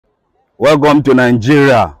Welcome to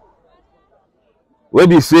Nigeria. Where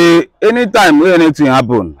they say anytime when anything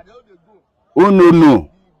happen, who no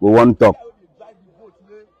we won't talk.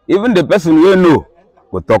 Even the person we know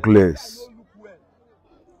will talk less.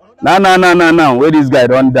 Now, where this guy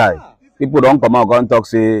don't die, people don't come out and talk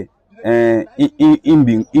say in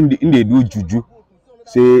they do juju.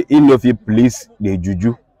 Say in no fit please the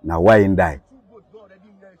juju. Now why in die?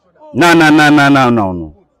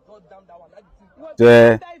 No.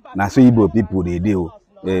 So now so Igbo people they do.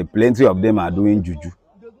 Plenty of them are doing juju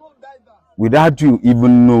without you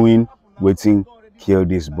even knowing wetin kill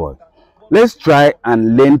this boy. Let's try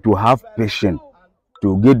and learn to have patience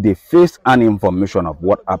to get the first-hand information of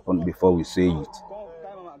what happened before we say it.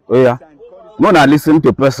 Oh yeah, no, now listen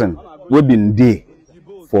to person who been there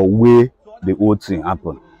for where the whole thing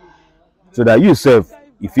happened, so that you self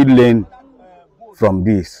if you learn from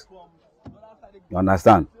this. You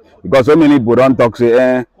understand? Because so many people don't talk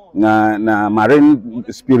say na marine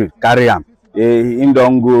spirit carry him. He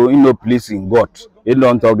don't go, he no place in God. He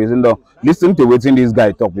don't talk this. He don't listen to what this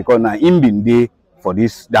guy talk, because now him been there for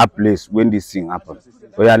that place when this thing happened.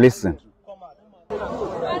 So yeah, listen.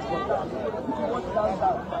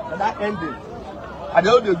 That ended. And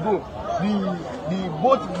how they go? The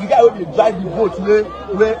boat, the guy who they drive the boat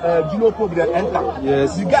where Gino Pope they enter.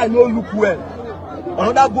 Yes. The guy no look well.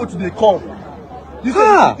 Another boat they come. This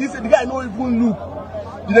the guy no even look.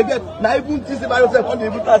 They get now even this by yourself on the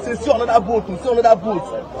even say see another boat.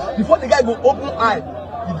 Before the guy go open eye,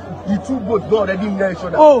 the two boats don't already near each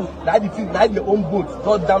other. Oh, that the thing, that the own boat,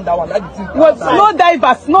 not down that one. That the thing. What? No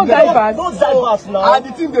divers, no divers now. And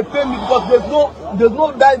the thing they pay me because there's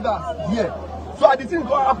no divers here. So the thing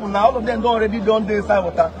gonna happen now. All of them don't already done the inside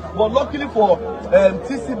water. But luckily for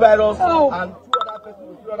TC virus and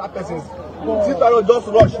two other persons. TC virus just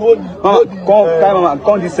rush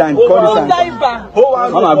come this side. No diver.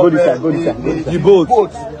 Go this side. The boat.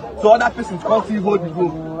 So other persons can't see hold the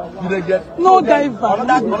boat. They get no diver.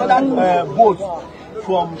 Another boat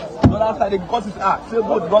from the other side. Because it's say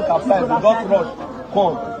boat don't capsize. They don't rush.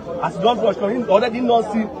 Come. As don't rush, come. Already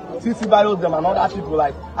not see CC virus them and other people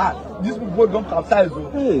like these people don't capsize. Now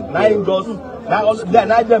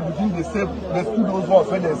them between the same. They still those ones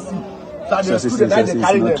when they see. So they students they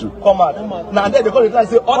carry them come out. Now then they call it and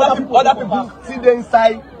say other people see them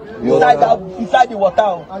inside the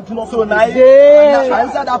water. So now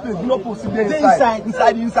inside that place, no people see them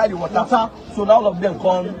inside the water. So now all of them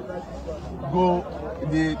come go,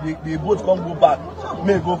 the boats come go back,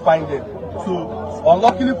 may go find them. So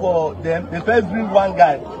unluckily for them, they first bring one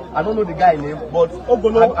guy. I don't know the guy name, but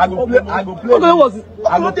I go play.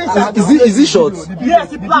 Is he short?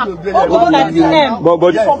 Yes, he black.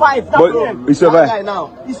 But he survived.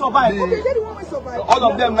 He survived. All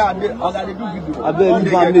of them now, they do video. I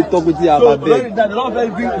bet you talk with you about that.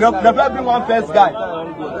 They bring one first guy.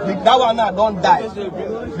 That one now don't die.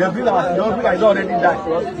 The video already died.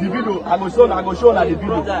 The video, I go show the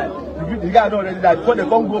video. The guy don't already died. Before they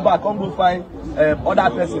come go back, come go find other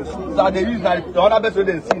persons. So they use the other person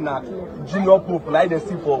they see now, Gino Pope, like they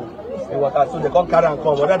see for the water. So they come carry and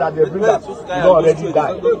come. Whether that they bring that, they don't already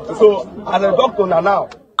die. So as a doctor now,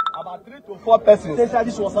 about 3 to 4 persons sit inside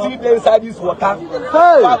this water.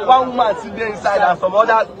 One man sit there inside and some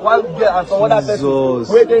other one girl and some other person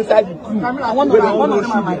wait inside the crew. Where they want to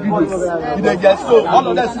shoot the videos. They get so all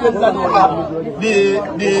of them sit inside the water. The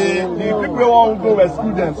people who want to go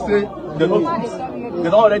rescue them say they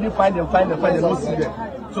don't already find them, they don't see them.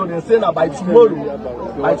 So they say now by tomorrow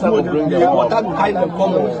the water will carry them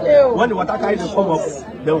come up. When the water carry them come up,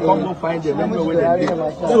 they will come go find them, let me know where they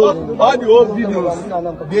are. So all the old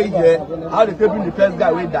videos they here, how they bring the first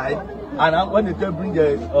guy will die, and when they bring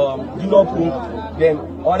the Gino Pope, then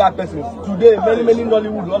other persons. Today many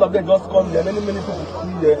Nollywood, all of them just come there, many people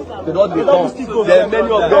see there, they don't come. There are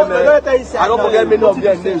many of them, I don't forget many of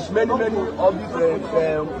their names, many of these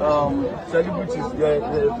celebrities, the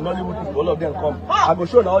Nollywood people, all of them come. I go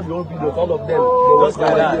show now all the old videos, all of them, they just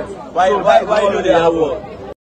come there. Why you know they have war?